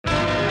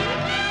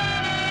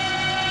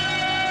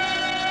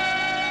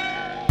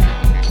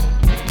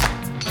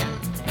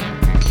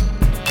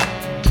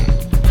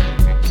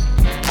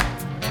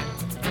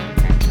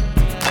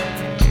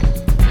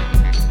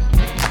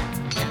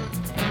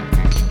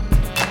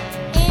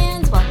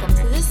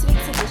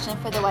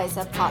the Wise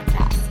Up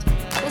podcast.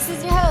 This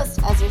is your host,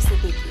 Ezra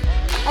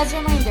Siddiqui. As a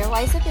reminder,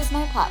 Wise Up is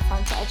my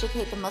platform to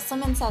educate the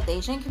Muslim and South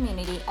Asian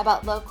community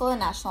about local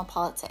and national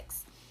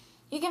politics.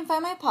 You can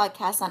find my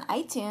podcasts on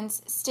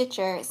iTunes,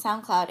 Stitcher,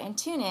 SoundCloud, and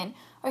TuneIn,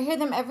 or hear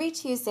them every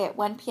Tuesday at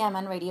 1 p.m.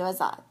 on Radio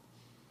Azad.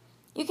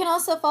 You can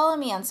also follow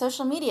me on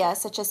social media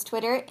such as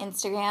Twitter,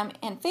 Instagram,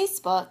 and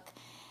Facebook.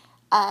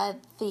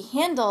 The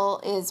handle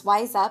is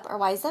WiseUp or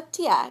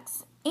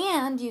WiseUpTX,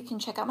 and you can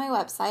check out my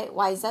website,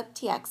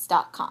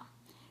 wiseuptx.com.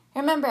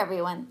 Remember,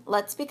 everyone,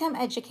 let's become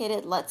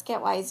educated, let's get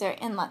wiser,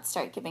 and let's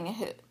start giving a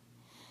hoot.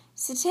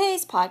 So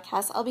today's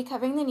podcast, I'll be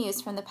covering the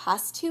news from the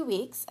past 2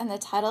 weeks, and the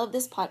title of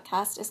this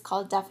podcast is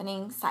called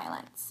Deafening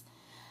Silence.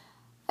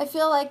 I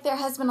feel like there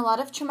has been a lot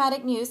of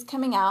traumatic news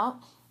coming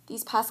out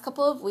these past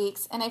couple of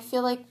weeks, and I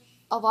feel like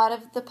a lot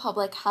of the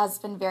public has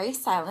been very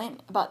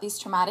silent about these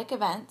traumatic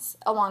events,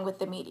 along with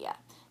the media.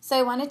 So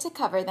I wanted to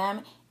cover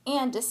them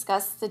and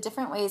discuss the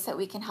different ways that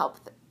we can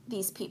help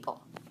these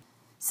people.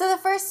 So the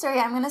first story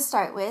I'm going to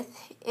start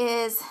with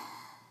is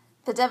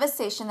the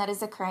devastation that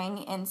is occurring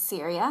in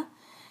Syria.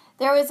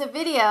 There was a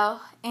video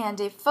and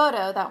a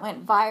photo that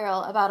went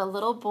viral about a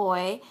little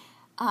boy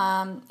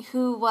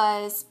who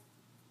was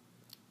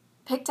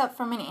picked up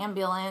from an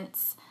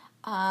ambulance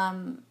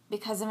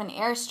because of an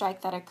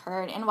airstrike that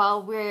occurred. And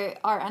while we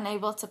are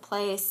unable to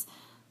place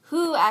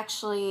who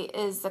actually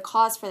is the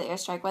cause for the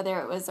airstrike, whether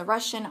it was the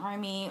Russian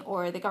army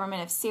or the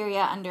government of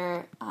Syria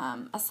under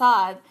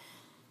Assad,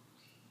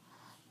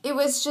 it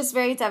was just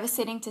very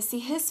devastating to see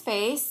his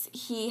face.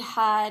 He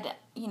had,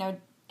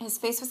 his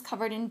face was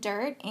covered in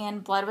dirt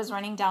and blood was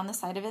running down the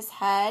side of his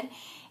head.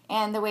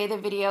 And the way the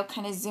video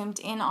kind of zoomed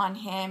in on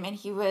him, and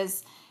he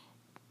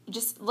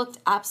just looked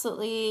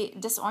absolutely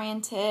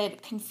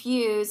disoriented,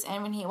 confused,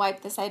 and when he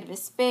wiped the side of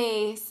his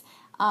face,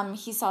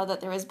 he saw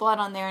that there was blood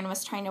on there and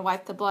was trying to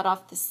wipe the blood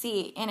off the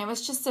seat. And it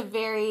was just a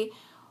very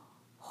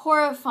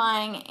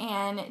horrifying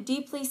and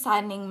deeply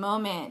saddening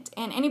moment.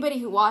 And anybody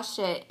who watched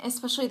it,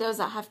 especially those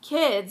that have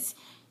kids,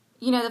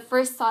 the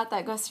first thought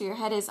that goes through your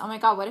head is, oh my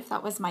God, what if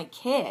that was my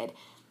kid?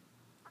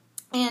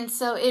 And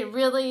so it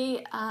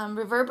really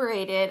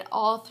reverberated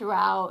all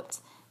throughout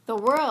the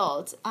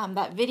world,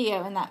 that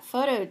video and that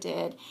photo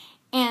did.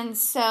 And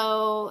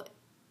so,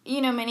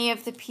 many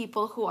of the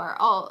people who are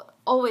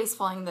always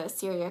following the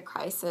Syria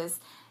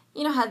crisis,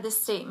 had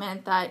this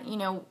statement that,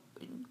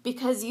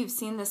 because you've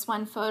seen this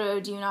one photo,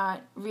 do you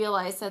not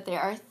realize that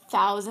there are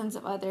thousands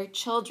of other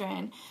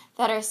children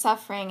that are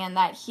suffering, and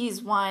that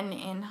he's one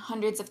in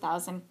hundreds of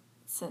thousands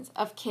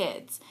of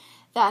kids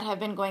that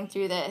have been going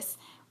through this.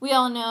 We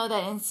all know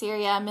that in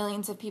Syria,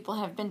 millions of people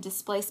have been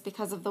displaced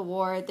because of the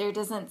war. There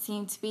doesn't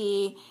seem to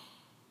be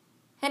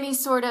any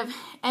sort of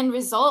end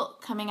result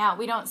coming out.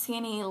 We don't see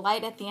any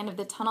light at the end of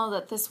the tunnel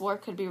that this war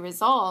could be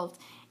resolved.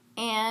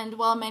 And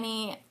while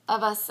many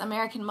of us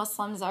American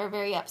Muslims are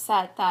very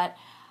upset that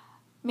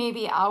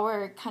maybe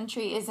our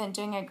country isn't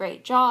doing a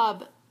great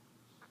job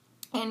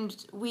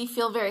and we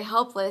feel very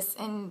helpless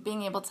in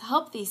being able to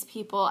help these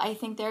people, I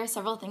think there are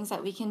several things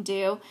that we can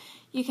do.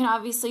 You can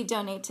obviously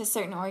donate to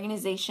certain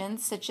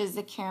organizations such as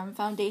the Karam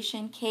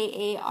Foundation,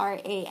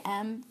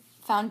 KARAM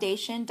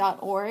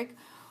Foundation.org,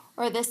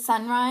 or the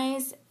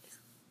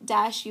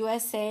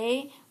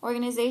Sunrise-USA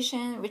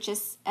organization, which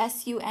is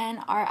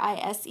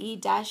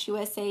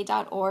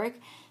SUNRISE-USA.org.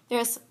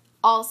 There's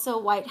also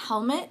White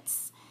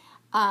Helmets,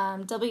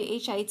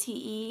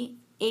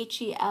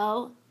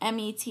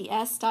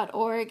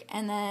 WHITEHELMETS.org,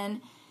 and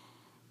then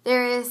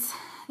there is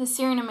the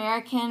Syrian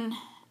American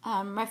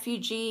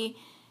Refugee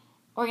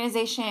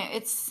Organization.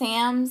 It's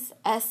SAMS,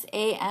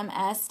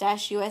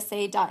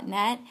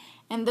 SAMS-USA.net,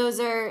 and those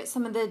are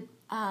some of the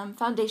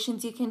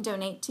foundations you can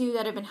donate to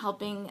that have been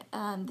helping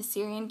the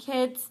Syrian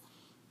kids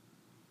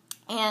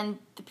and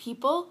the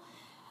people.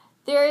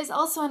 There is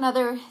also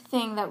another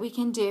thing that we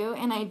can do,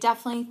 and I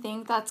definitely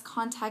think that's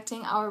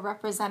contacting our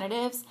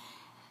representatives,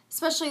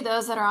 especially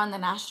those that are on the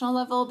national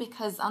level,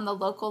 because on the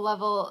local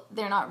level,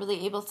 they're not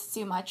really able to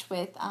do much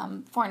with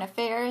foreign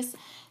affairs.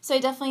 So I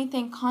definitely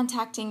think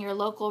contacting your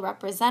local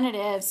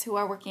representatives who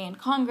are working in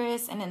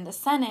Congress and in the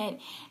Senate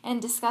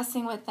and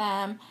discussing with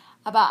them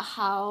about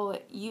how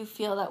you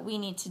feel that we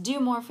need to do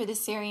more for the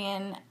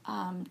Syrian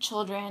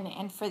children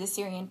and for the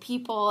Syrian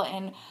people,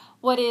 and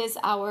what is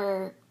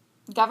our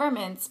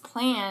government's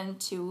plan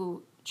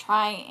to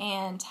try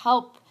and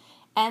help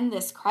end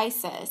this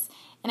crisis.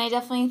 And I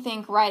definitely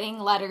think writing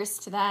letters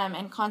to them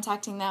and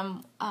contacting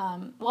them,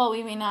 while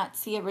we may not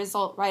see a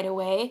result right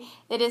away,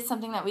 it is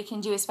something that we can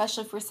do,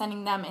 especially if we're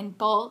sending them in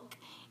bulk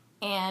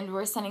and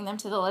we're sending them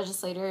to the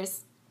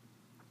legislators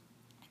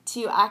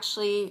to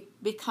actually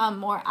become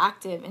more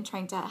active in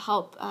trying to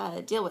help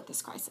deal with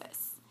this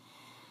crisis.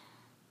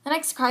 The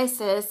next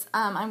crisis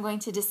I'm going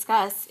to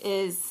discuss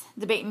is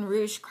the Baton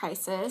Rouge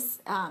crisis.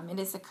 It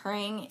is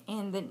occurring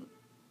in the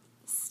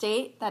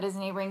state that is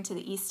neighboring to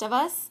the east of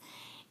us,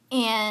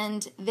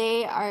 and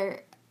they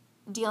are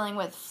dealing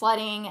with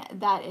flooding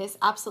that is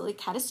absolutely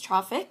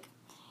catastrophic.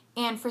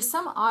 And for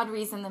some odd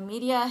reason, the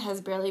media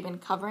has barely been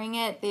covering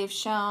it. They've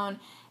shown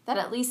that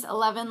at least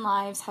 11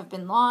 lives have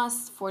been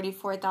lost,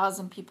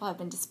 44,000 people have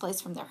been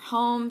displaced from their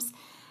homes,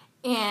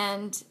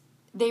 and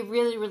they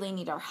really, really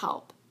need our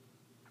help.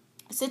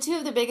 So 2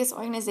 of the biggest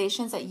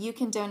organizations that you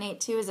can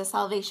donate to is the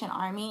Salvation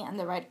Army and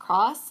the Red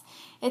Cross.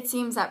 It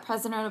seems that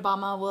President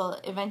Obama will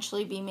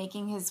eventually be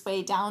making his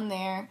way down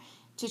there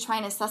to try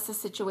and assess the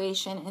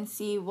situation and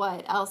see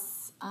what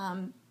else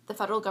the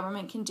federal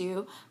government can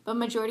do. But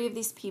majority of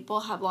these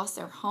people have lost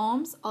their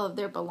homes, all of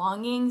their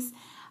belongings.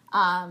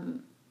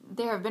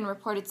 There have been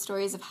reported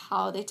stories of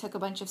how they took a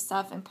bunch of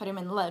stuff and put them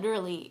in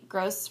literally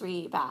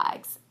grocery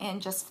bags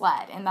and just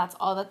fled. And that's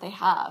all that they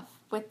have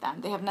with them.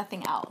 They have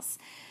nothing else.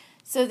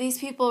 So these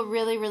people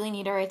really, really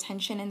need our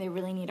attention, and they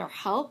really need our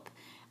help.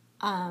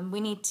 We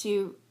need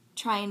to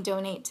try and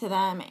donate to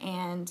them.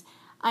 And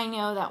I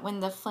know that when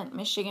the Flint,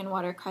 Michigan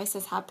water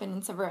crisis happened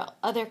and several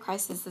other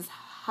crises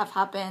have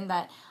happened,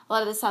 that a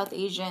lot of the South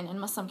Asian and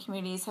Muslim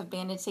communities have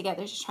banded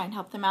together to try and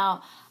help them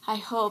out. I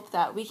hope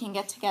that we can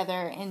get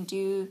together and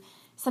do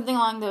something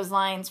along those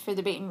lines for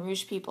the Baton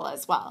Rouge people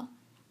as well.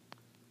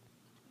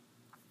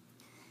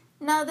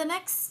 Now, the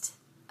next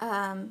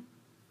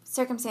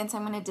circumstance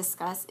I'm going to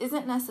discuss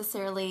isn't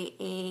necessarily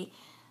a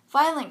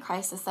violent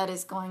crisis that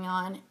is going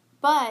on,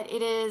 but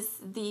it is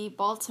the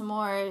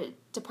Baltimore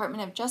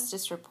Department of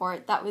Justice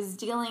report that was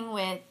dealing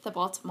with the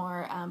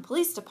Baltimore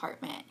Police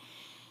Department.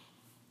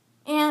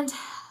 And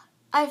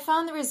I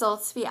found the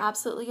results to be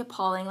absolutely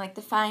appalling, like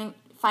the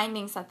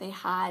findings that they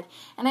had.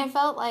 And I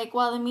felt like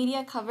while the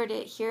media covered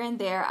it here and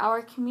there,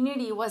 our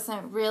community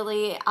wasn't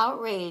really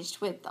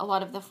outraged with a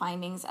lot of the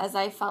findings as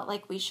I felt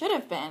like we should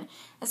have been,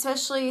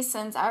 especially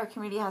since our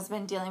community has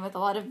been dealing with a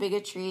lot of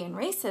bigotry and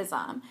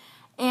racism.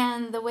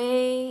 And the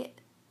way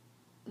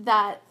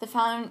that the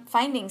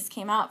findings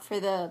came out for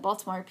the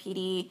Baltimore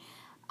PD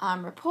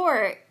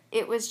report,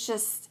 it was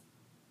just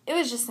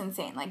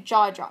insane, like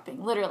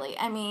jaw-dropping, literally.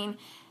 I mean,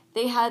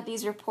 they had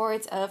these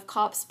reports of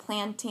cops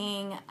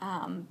planting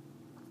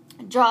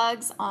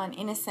drugs on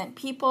innocent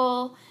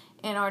people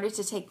in order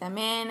to take them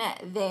in.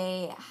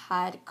 They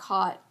had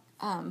caught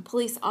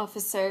police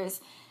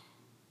officers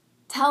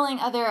telling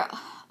other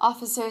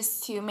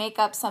officers to make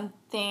up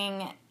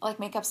something, like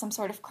make up some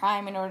sort of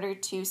crime in order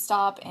to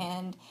stop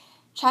and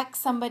check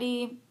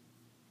somebody.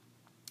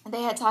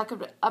 They had talked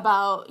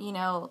about,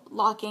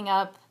 locking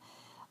up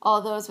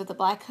all those with the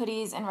black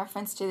hoodies in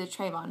reference to the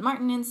Trayvon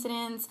Martin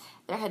incidents.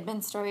 There had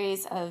been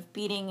stories of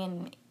beating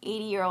an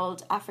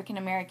 80-year-old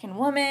African-American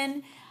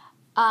woman.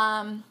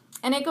 And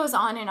it goes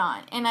on.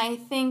 And I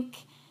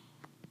think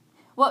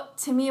what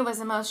to me was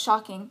the most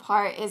shocking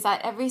part is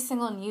that every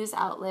single news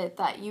outlet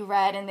that you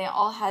read, and they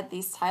all had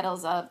these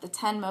titles of the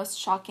 10 most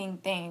shocking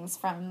things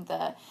from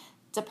the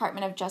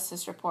Department of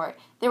Justice report,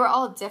 they were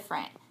all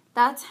different.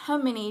 That's how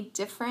many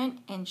different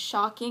and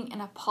shocking and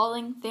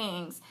appalling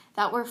things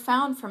that were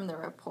found from the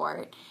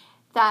report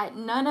that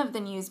none of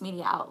the news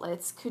media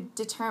outlets could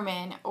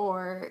determine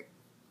or,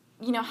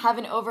 have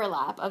an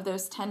overlap of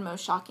those 10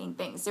 most shocking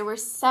things. There were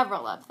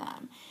several of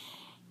them.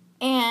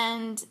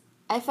 And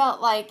I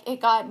felt like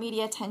it got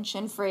media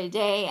attention for a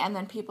day and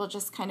then people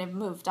just kind of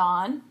moved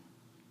on.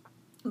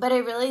 But I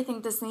really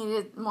think this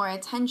needed more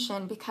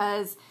attention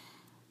because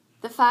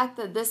the fact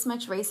that this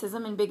much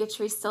racism and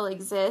bigotry still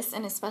exists,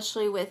 and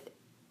especially with,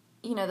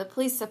 the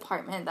police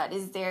department that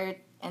is there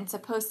and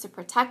supposed to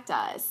protect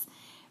us,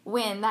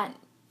 when that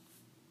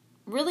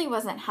really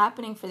wasn't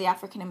happening for the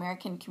African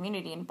American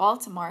community in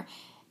Baltimore,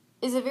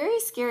 is a very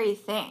scary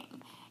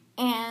thing.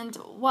 And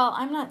while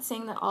I'm not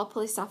saying that all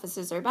police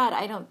officers are bad,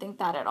 I don't think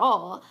that at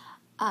all.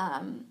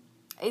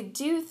 I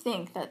do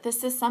think that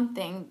this is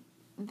something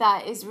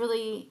that is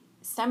really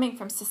stemming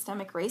from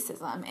systemic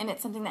racism, and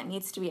it's something that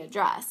needs to be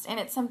addressed. And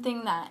it's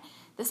something that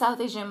the South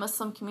Asian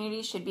Muslim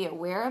community should be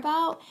aware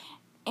about,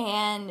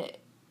 and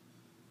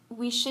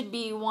we should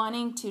be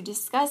wanting to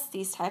discuss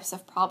these types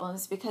of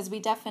problems because we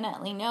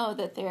definitely know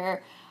that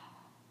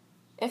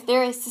if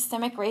there is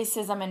systemic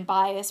racism and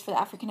bias for the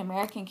African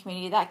American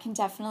community, that can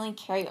definitely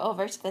carry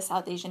over to the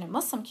South Asian and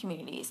Muslim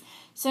communities.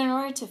 So in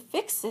order to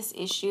fix this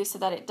issue so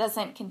that it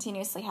doesn't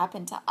continuously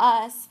happen to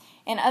us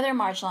and other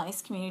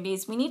marginalized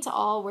communities, we need to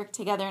all work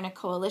together in a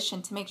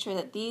coalition to make sure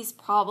that these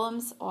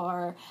problems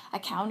are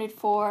accounted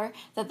for,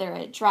 that they're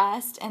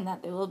addressed, and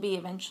that they will be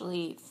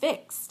eventually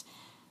fixed.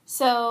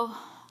 So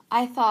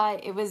I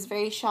thought it was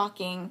very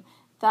shocking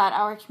that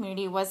our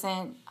community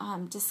wasn't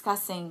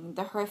discussing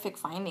the horrific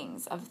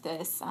findings of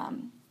this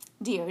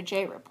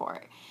DOJ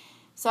report.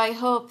 So I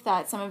hope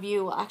that some of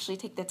you will actually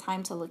take the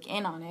time to look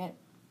in on it.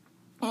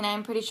 And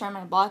I'm pretty sure in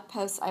my blog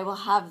posts I will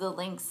have the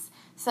links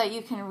so that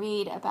you can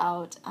read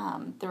about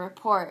the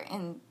report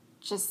and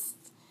just,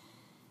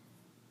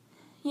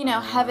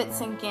 have it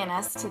sink in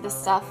as to the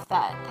stuff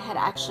that had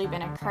actually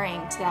been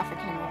occurring to the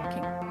African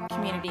American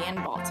community in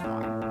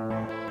Baltimore.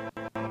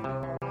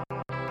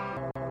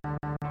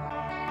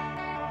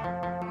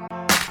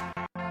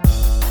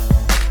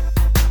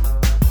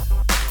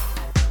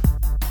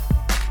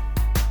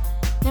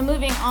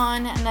 Moving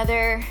on,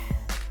 another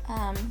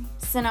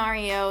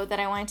scenario that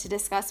I wanted to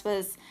discuss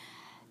was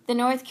the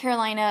North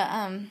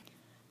Carolina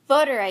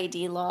voter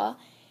ID law.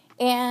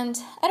 And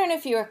I don't know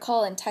if you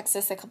recall, in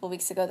Texas a couple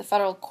weeks ago, the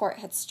federal court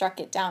had struck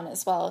it down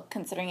as well,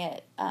 considering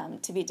it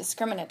to be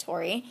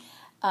discriminatory.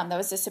 That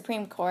was the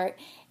Supreme Court.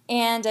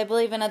 And I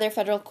believe another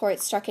federal court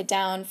struck it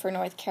down for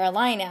North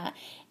Carolina.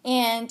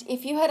 And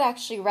if you had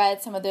actually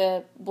read some of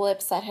the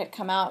blips that had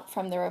come out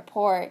from the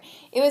report,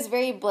 it was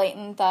very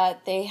blatant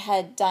that they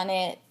had done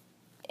it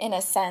in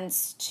a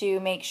sense to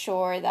make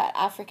sure that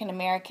African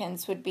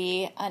Americans would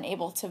be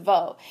unable to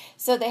vote.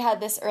 So they had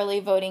this early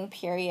voting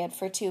period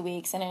for 2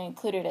 weeks, and it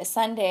included a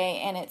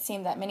Sunday, and it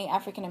seemed that many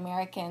African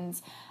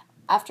Americans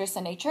after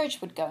Sunday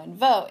church would go and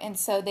vote. And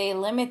so they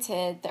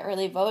limited the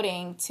early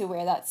voting to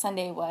where that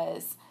Sunday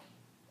was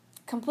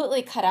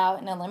completely cut out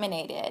and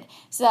eliminated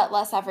so that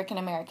less African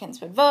Americans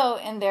would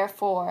vote, and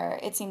therefore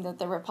it seemed that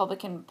the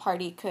Republican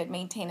Party could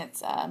maintain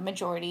its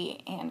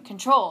majority and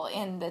control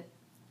in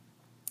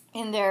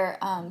their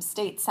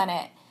state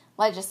Senate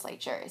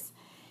legislatures.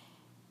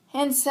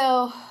 And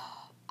so,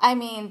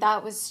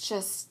 that was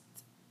just,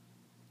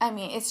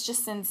 it's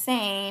just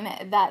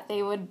insane that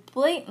they would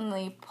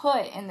blatantly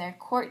put in their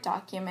court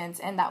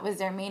documents, and that was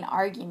their main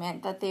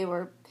argument, that they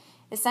were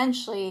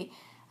essentially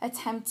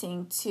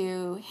attempting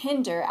to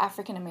hinder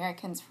African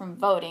Americans from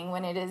voting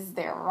when it is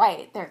their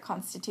right, their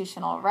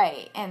constitutional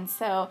right. And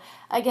so,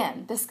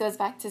 again, this goes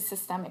back to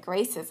systemic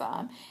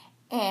racism.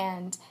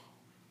 And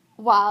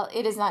while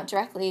it is not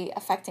directly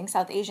affecting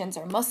South Asians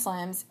or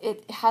Muslims,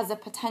 it has a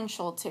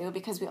potential to,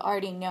 because we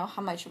already know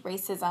how much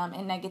racism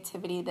and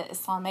negativity the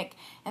Islamic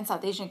and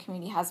South Asian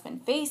community has been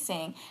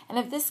facing. And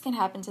if this can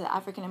happen to the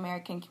African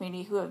American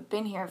community who have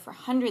been here for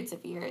hundreds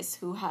of years,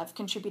 who have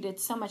contributed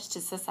so much to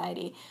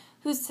society,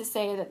 who's to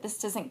say that this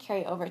doesn't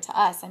carry over to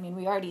us?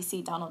 We already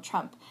see Donald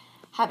Trump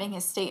having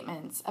his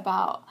statements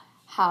about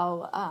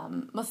how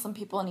Muslim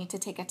people need to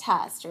take a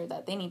test, or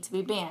that they need to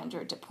be banned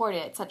or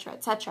deported, etc.,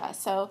 etc.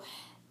 So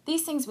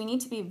these things we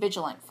need to be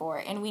vigilant for,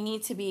 and we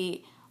need to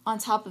be on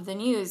top of the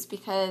news,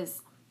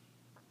 because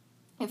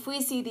if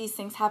we see these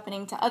things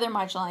happening to other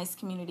marginalized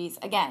communities,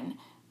 again,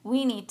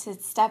 we need to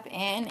step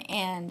in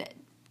and,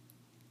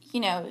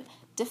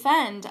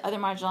 defend other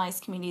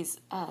marginalized communities'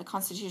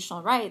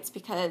 constitutional rights,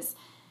 because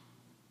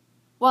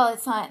while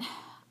it's not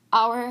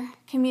our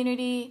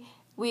community,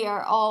 we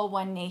are all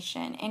one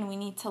nation, and we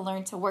need to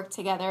learn to work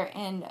together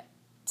and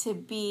to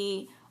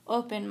be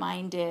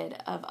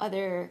open-minded of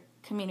other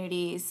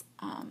communities'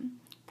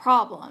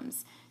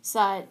 problems, so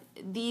that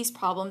these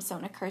problems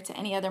don't occur to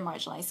any other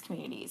marginalized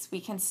communities.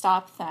 We can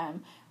stop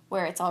them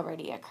where it's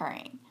already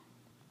occurring.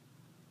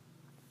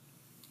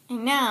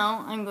 And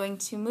now I'm going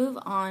to move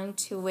on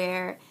to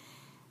where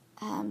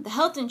the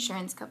health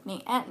insurance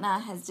company Aetna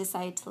has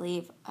decided to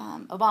leave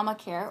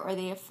Obamacare, or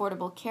the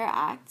Affordable Care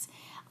Act.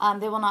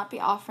 They will not be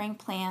offering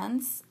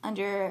plans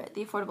under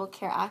the Affordable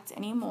Care Act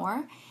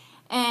anymore.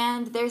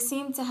 And there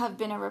seemed to have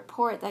been a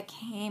report that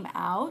came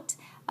out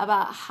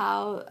about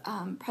how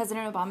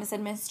President Obama's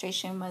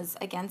administration was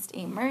against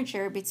a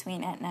merger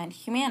between Aetna and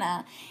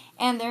Humana.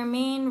 And their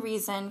main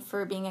reason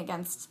for being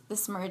against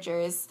this merger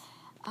is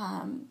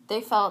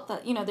they felt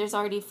that, there's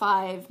already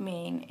 5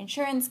 main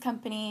insurance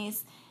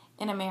companies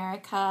in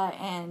America,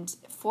 and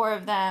 4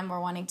 of them were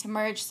wanting to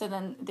merge, so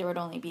then there would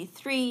only be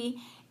 3.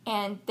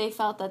 And they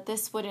felt that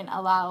this wouldn't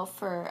allow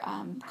for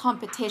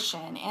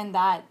competition, and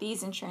that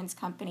these insurance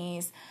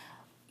companies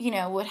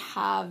would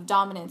have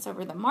dominance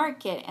over the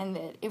market, and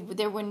that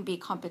there wouldn't be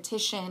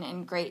competition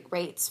and great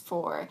rates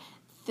for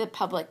the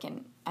public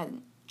in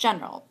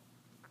general.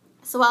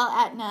 So while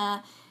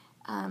Aetna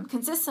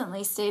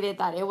consistently stated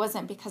that it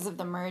wasn't because of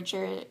the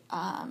merger,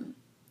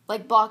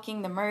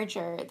 blocking the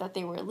merger, that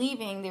they were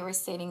leaving, they were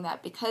stating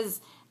that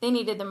because they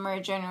needed the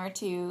merger in order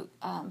to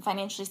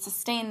financially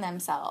sustain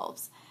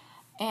themselves.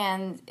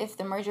 And if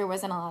the merger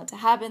wasn't allowed to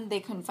happen, they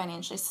couldn't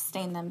financially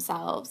sustain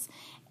themselves.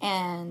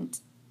 And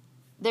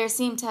there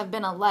seemed to have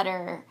been a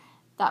letter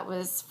that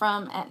was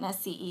from Aetna's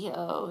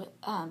CEO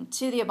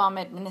to the Obama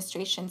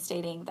administration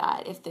stating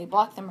that if they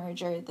blocked the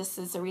merger, this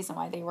is the reason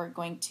why they were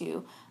going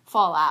to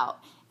fall out.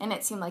 And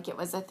it seemed like it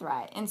was a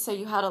threat. And so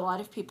you had a lot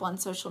of people on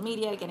social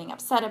media getting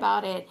upset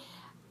about it,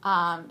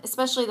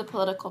 especially the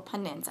political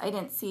pundits. I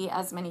didn't see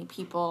as many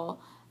people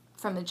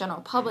from the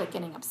general public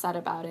getting upset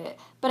about it.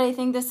 But I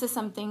think this is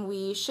something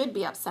we should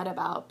be upset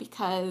about,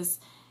 because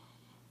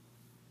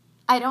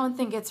I don't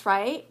think it's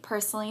right,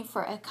 personally,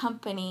 for a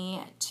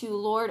company to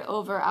lord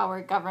over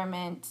our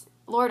government,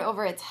 lord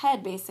over its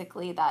head,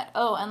 basically, that,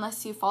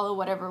 unless you follow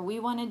whatever we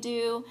want to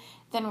do,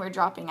 then we're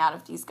dropping out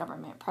of these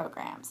government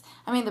programs.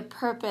 The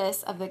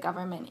purpose of the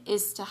government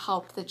is to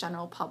help the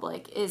general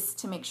public, is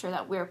to make sure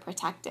that we're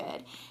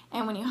protected.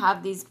 And when you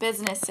have these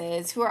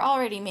businesses who are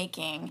already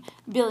making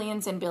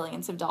billions and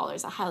billions of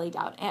dollars, I highly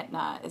doubt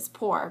Aetna is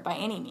poor by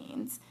any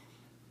means,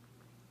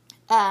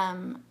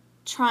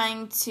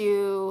 trying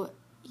to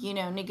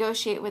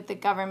negotiate with the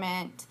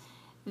government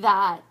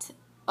that,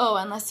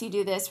 unless you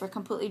do this, we're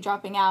completely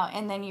dropping out,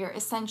 and then you're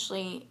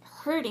essentially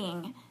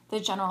hurting the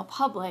general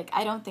public.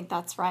 I don't think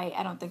that's right.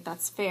 I don't think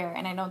that's fair,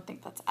 and I don't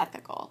think that's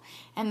ethical.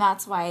 And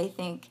that's why I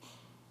think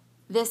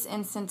this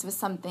instance was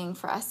something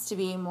for us to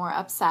be more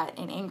upset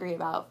and angry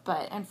about,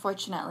 but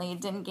unfortunately it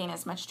didn't gain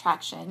as much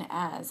traction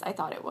as I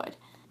thought it would.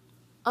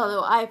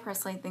 Although I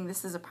personally think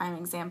this is a prime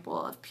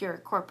example of pure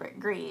corporate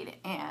greed,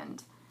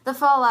 and the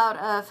fallout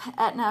of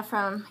Aetna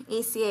from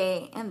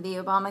ACA and the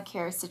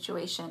Obamacare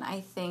situation,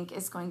 I think,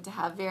 is going to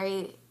have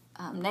very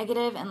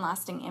negative and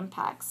lasting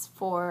impacts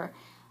for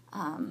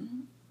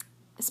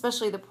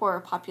especially the poorer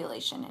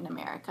population in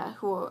America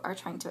who are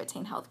trying to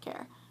attain health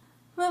care.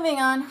 Moving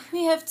on,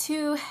 we have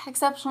two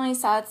exceptionally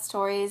sad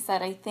stories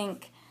that I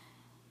think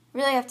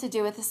really have to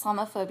do with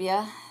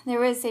Islamophobia. There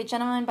was a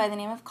gentleman by the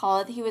name of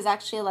Khalid. He was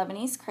actually a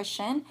Lebanese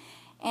Christian,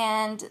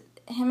 and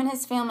him and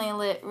his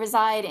family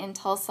reside in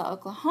Tulsa,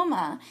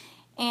 Oklahoma.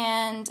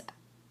 And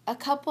a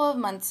couple of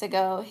months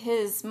ago,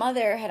 his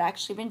mother had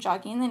actually been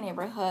jogging in the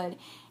neighborhood,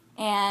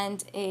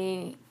 and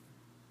a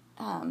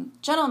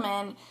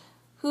gentleman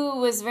who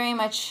was very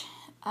much,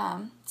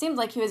 seemed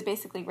like he was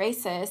basically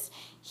racist,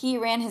 he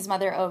ran his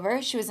mother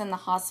over. She was in the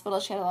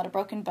hospital. She had a lot of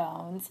broken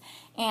bones,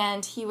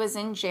 and he was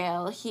in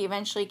jail. He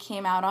eventually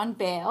came out on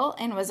bail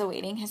and was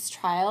awaiting his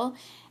trial.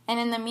 And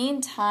in the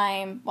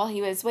meantime, while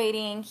he was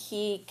waiting,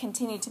 he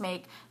continued to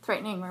make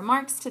threatening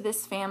remarks to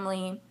this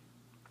family,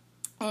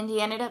 and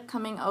he ended up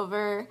coming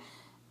over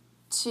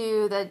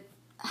to the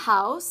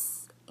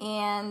house,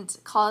 and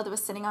Khalid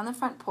was sitting on the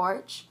front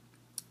porch,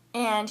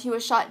 and he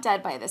was shot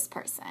dead by this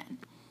person.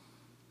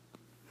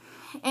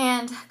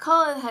 And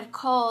Khalid had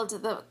called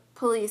the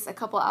police a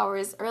couple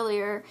hours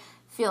earlier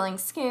feeling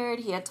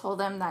scared. He had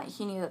told them that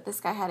he knew that this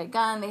guy had a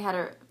gun. They had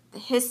a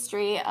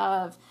history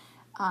of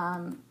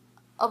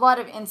a lot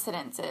of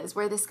incidences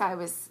where this guy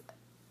was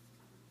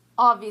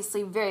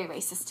obviously very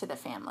racist to the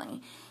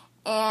family.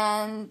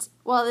 And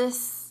while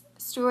this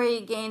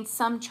story gained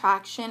some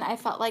traction, I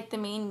felt like the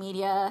main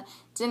media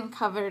didn't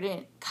cover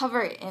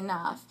it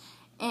enough.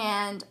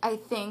 And I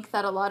think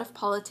that a lot of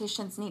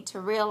politicians need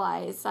to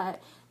realize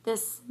that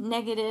this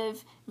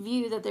negative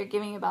view that they're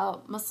giving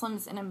about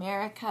Muslims in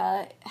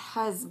America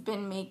has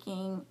been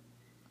making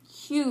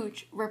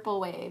huge ripple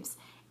waves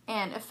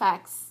and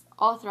effects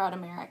all throughout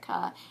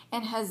America,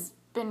 and has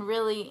been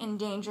really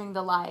endangering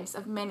the lives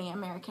of many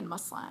American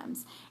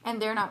Muslims,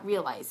 and they're not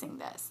realizing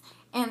this.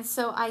 And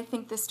so I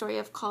think the story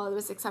of Khalid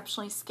was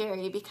exceptionally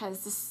scary,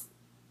 because this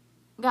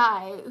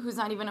guy, who's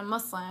not even a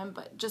Muslim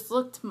but just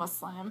looked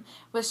Muslim,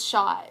 was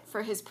shot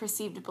for his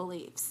perceived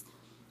beliefs.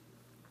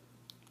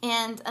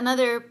 And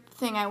another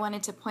thing I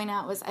wanted to point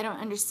out was I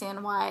don't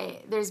understand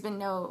why there's been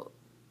no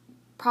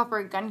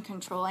proper gun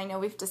control. I know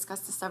we've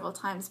discussed this several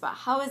times, but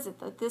how is it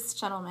that this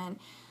gentleman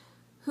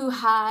who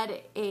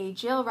had a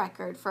jail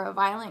record for a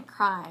violent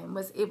crime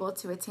was able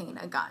to attain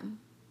a gun?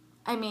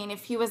 I mean,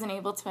 if he wasn't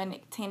able to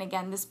attain a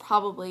gun, this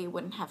probably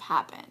wouldn't have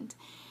happened.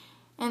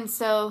 And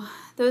so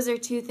those are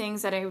two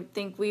things that I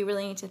think we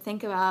really need to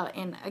think about.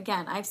 And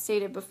again, I've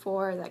stated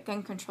before that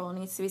gun control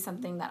needs to be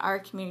something that our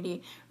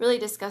community really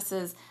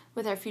discusses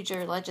with our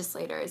future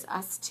legislators,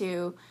 as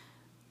to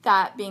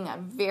that being a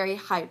very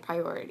high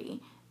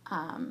priority,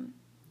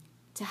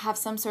 to have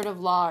some sort of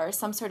law or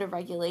some sort of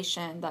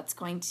regulation that's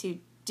going to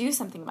do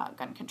something about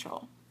gun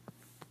control.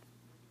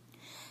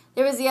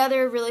 There was the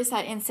other really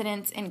sad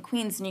incident in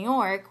Queens, New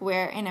York,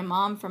 where an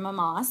imam from a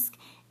mosque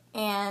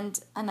and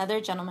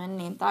another gentleman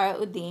named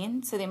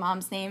Tarauddin, so the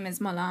imam's name is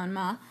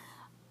Maulana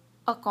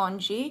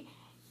Akonji,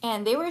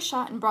 and they were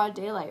shot in broad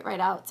daylight right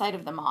outside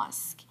of the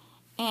mosque.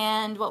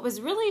 And what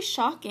was really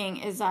shocking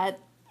is that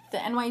the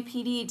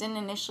NYPD didn't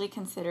initially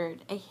consider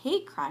it a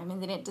hate crime,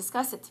 and they didn't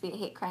discuss it to be a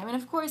hate crime. And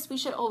of course, we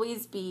should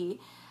always be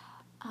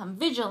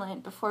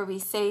vigilant before we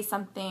say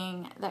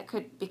something that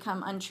could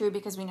become untrue,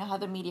 because we know how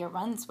the media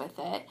runs with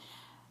it.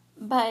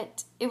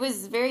 But it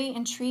was very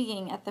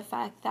intriguing at the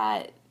fact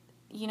that,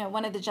 you know,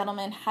 one of the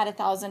gentlemen had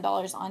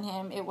 $1,000 on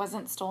him. It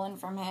wasn't stolen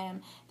from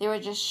him. They were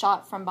just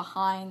shot from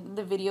behind.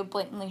 The video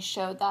blatantly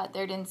showed that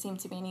there didn't seem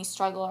to be any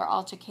struggle or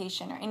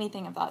altercation or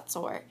anything of that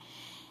sort.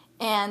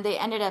 And they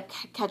ended up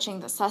catching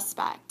the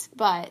suspect.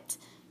 But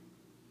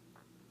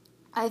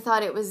I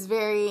thought it was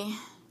very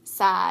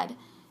sad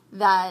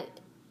that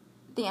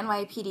the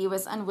NYPD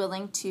was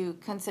unwilling to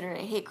consider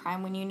it a hate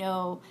crime, when you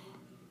know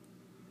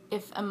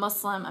if a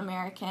Muslim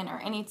American or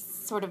any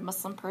sort of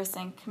Muslim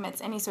person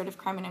commits any sort of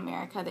crime in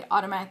America, they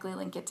automatically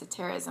link it to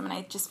terrorism, and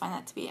I just find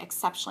that to be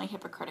exceptionally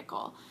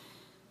hypocritical.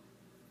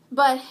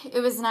 But it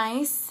was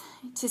nice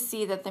to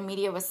see that the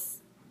media was,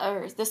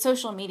 or the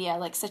social media,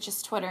 like such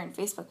as Twitter and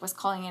Facebook, was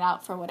calling it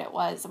out for what it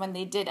was when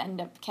they did end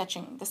up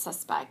catching the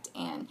suspect,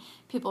 and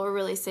people were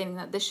really saying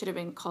that this should have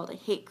been called a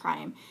hate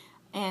crime,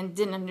 and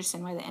didn't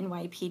understand why the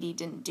NYPD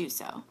didn't do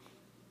so.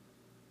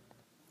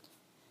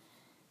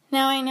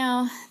 Now I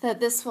know that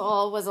this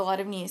all was a lot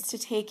of news to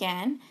take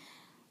in,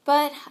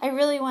 but I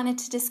really wanted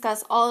to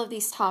discuss all of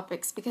these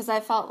topics because I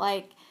felt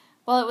like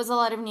while it was a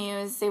lot of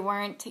news, they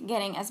weren't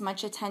getting as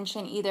much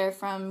attention either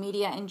from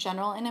media in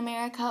general in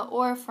America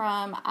or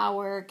from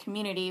our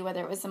community,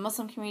 whether it was the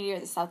Muslim community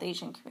or the South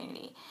Asian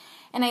community.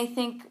 And I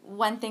think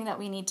one thing that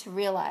we need to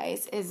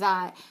realize is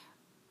that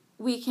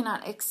we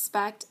cannot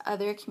expect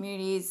other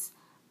communities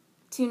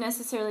to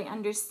necessarily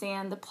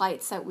understand the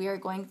plights that we are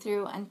going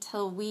through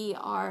until we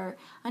are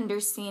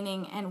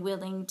understanding and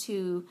willing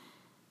to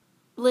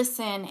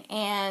listen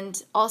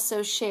and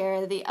also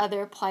share the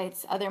other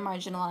plights other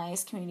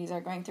marginalized communities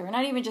are going through. And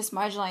not even just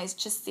marginalized,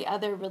 just the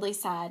other really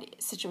sad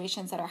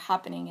situations that are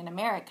happening in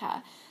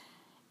America.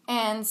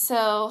 And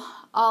so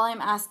all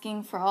I'm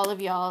asking for all of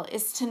y'all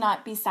is to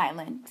not be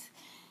silent.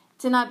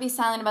 To not be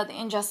silent about the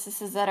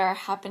injustices that are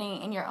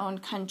happening in your own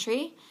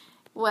country,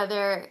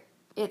 whether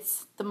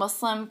it's the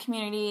Muslim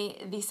community,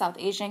 the South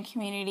Asian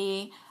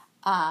community,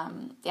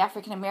 the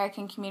African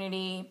American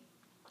community.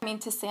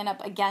 To stand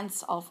up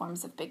against all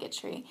forms of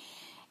bigotry.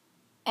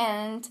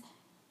 And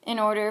in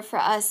order for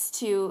us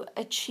to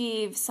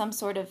achieve some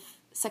sort of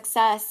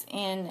success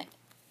in,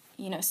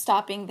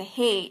 stopping the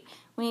hate,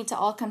 we need to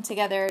all come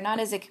together, not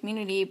as a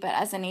community, but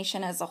as a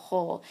nation as a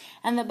whole.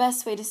 And the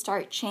best way to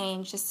start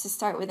change is to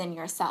start within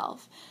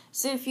yourself.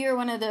 So if you're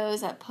one of those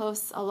that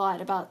posts a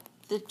lot about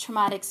the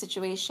traumatic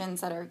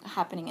situations that are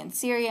happening in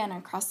Syria and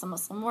across the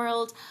Muslim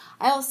world,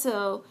 I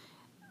also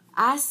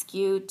ask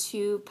you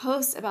to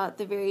post about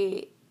the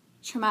very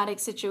traumatic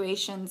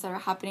situations that are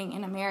happening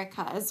in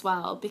America as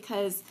well,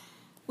 because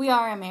we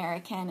are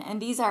American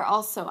and these are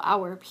also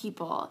our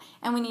people,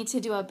 and we need to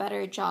do a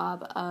better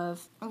job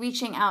of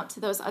reaching out to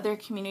those other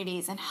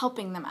communities and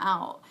helping them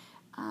out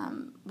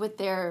with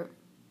their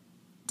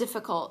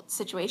difficult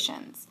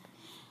situations.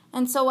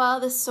 And so while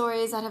the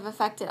stories that have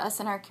affected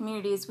us in our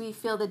communities, we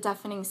feel the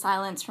deafening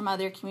silence from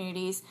other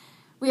communities,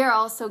 we are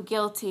also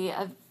guilty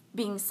of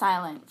being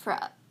silent for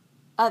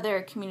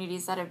other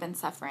communities that have been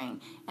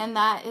suffering. And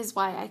that is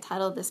why I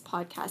titled this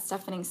podcast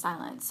Deafening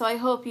Silence. So I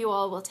hope you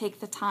all will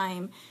take the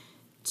time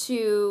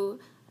to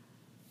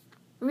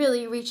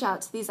really reach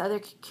out to these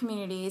other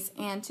communities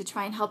and to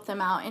try and help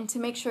them out and to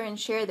make sure and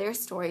share their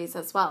stories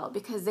as well,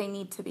 because they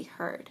need to be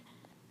heard.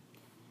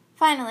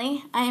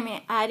 Finally, I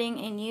am adding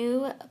a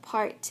new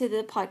part to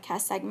the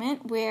podcast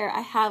segment where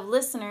I have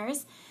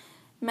listeners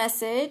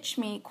message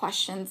me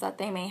questions that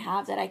they may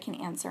have that I can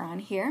answer on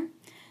here.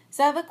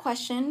 So I have a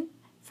question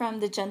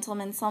from the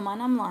gentleman Salman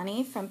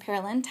Amlani from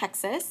Pearland,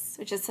 Texas,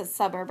 which is a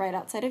suburb right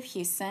outside of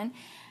Houston.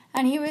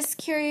 And he was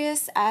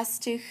curious as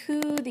to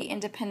who the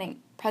independent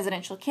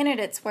presidential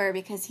candidates were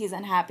because he's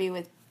unhappy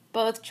with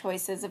both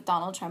choices of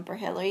Donald Trump or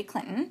Hillary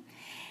Clinton.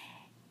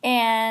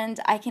 And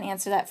I can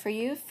answer that for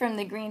you. From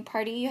the Green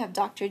Party, you have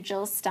Dr.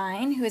 Jill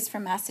Stein, who is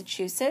from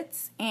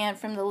Massachusetts. And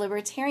from the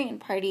Libertarian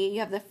Party, you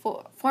have the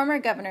former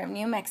governor of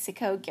New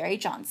Mexico, Gary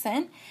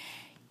Johnson.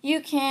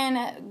 You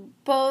can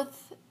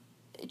both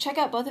check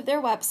out both of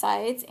their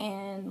websites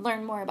and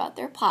learn more about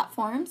their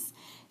platforms.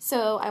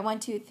 So I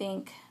want to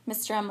thank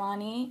Mr.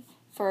 Amlani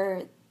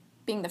for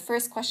being the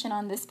first question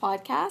on this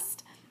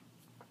podcast.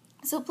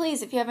 So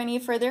please, if you have any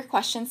further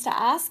questions to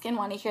ask and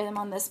want to hear them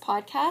on this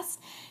podcast,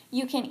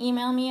 you can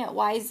email me at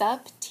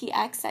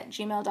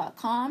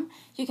wiseuptx@gmail.com.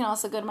 You can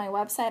also go to my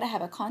website. I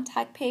have a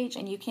contact page,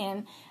 and you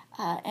can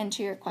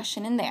enter your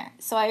question in there.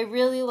 So I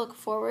really look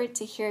forward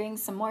to hearing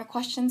some more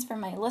questions from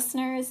my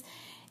listeners,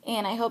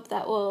 and I hope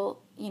that will,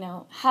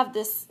 have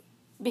this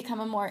become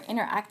a more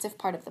interactive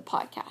part of the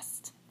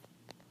podcast.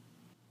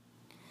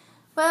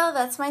 Well,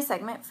 that's my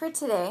segment for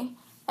today.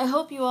 I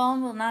hope you all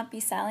will not be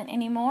silent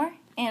anymore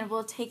and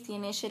will take the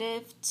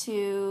initiative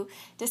to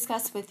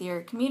discuss with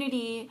your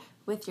community,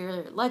 with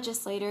your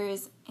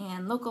legislators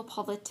and local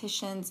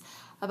politicians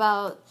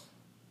about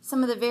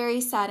some of the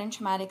very sad and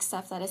traumatic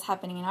stuff that is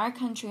happening in our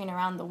country and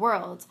around the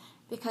world,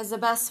 because the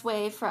best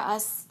way for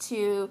us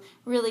to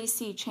really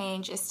see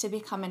change is to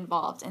become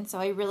involved. And so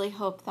I really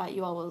hope that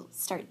you all will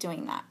start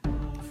doing that.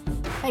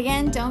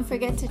 Again, don't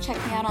forget to check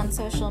me out on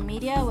social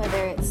media,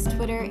 whether it's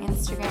Twitter,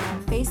 Instagram,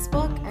 or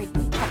Facebook, or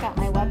check out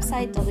my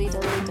website,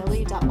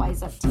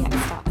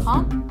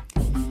 www.wiseuptx.com.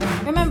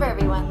 Remember,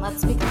 everyone,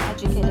 let's become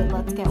educated,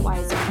 let's get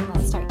wiser, and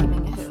let's start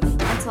giving a hoot.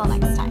 Until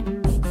next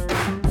time.